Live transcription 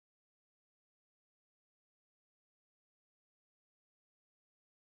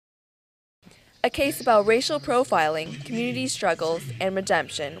A case about racial profiling, community struggles, and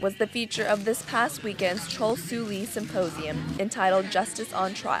redemption was the feature of this past weekend's Chol Soo Lee Symposium entitled Justice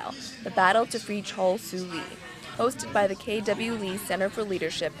on Trial, The Battle to Free Chol Soo Lee, hosted by the K.W. Lee Center for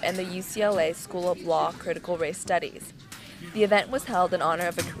Leadership and the UCLA School of Law Critical Race Studies. The event was held in honor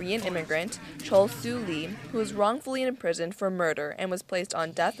of a Korean immigrant, Chol Soo Lee, who was wrongfully imprisoned for murder and was placed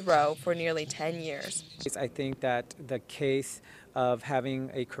on death row for nearly 10 years. I think that the case of having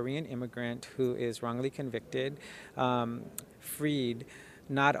a Korean immigrant who is wrongly convicted, freed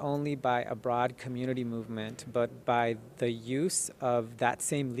not only by a broad community movement, but by the use of that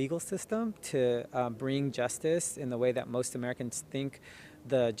same legal system to bring justice in the way that most Americans think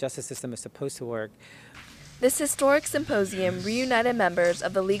the justice system is supposed to work. This historic symposium reunited members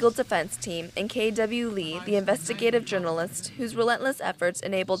of the legal defense team and K.W. Lee, the investigative journalist whose relentless efforts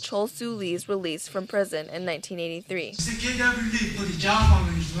enabled Chol Soo Lee's release from prison in 1983. K.W. Lee put the job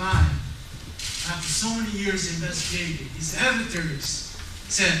on his line after so many years investigating. His editors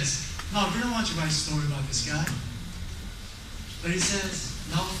says, "No, we don't want you to write a story about this guy." But he says,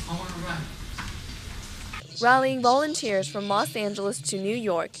 "No, I want to write." Rallying volunteers from Los Angeles to New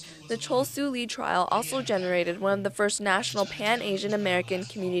York, the Chol Soo Lee trial also generated one of the first national Pan-Asian American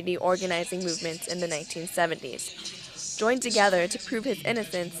community organizing movements in the 1970s. Joined together to prove his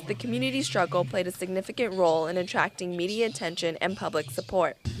innocence, the community struggle played a significant role in attracting media attention and public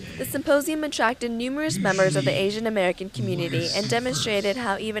support. The symposium attracted numerous members of the Asian American community and demonstrated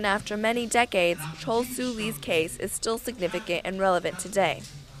how even after many decades, Chol Soo Lee's case is still significant and relevant today.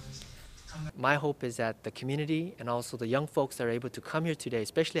 My hope is that the community and also the young folks that are able to come here today,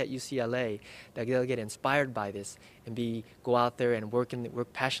 especially at UCLA, that they'll get inspired by this and go out there and work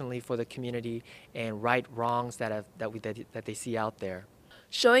passionately for the community and right wrongs that they see out there.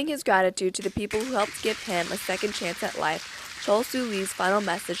 Showing his gratitude to the people who helped give him a second chance at life, Chol Soo Lee's final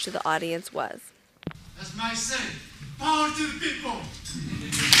message to the audience was, "As my say, power to the people."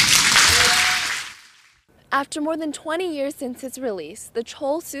 After more than 20 years since its release, the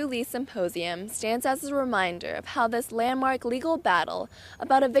Chol Soo Lee Symposium stands as a reminder of how this landmark legal battle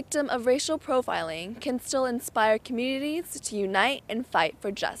about a victim of racial profiling can still inspire communities to unite and fight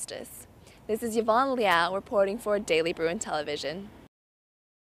for justice. This is Yvonne Liao reporting for Daily Bruin Television.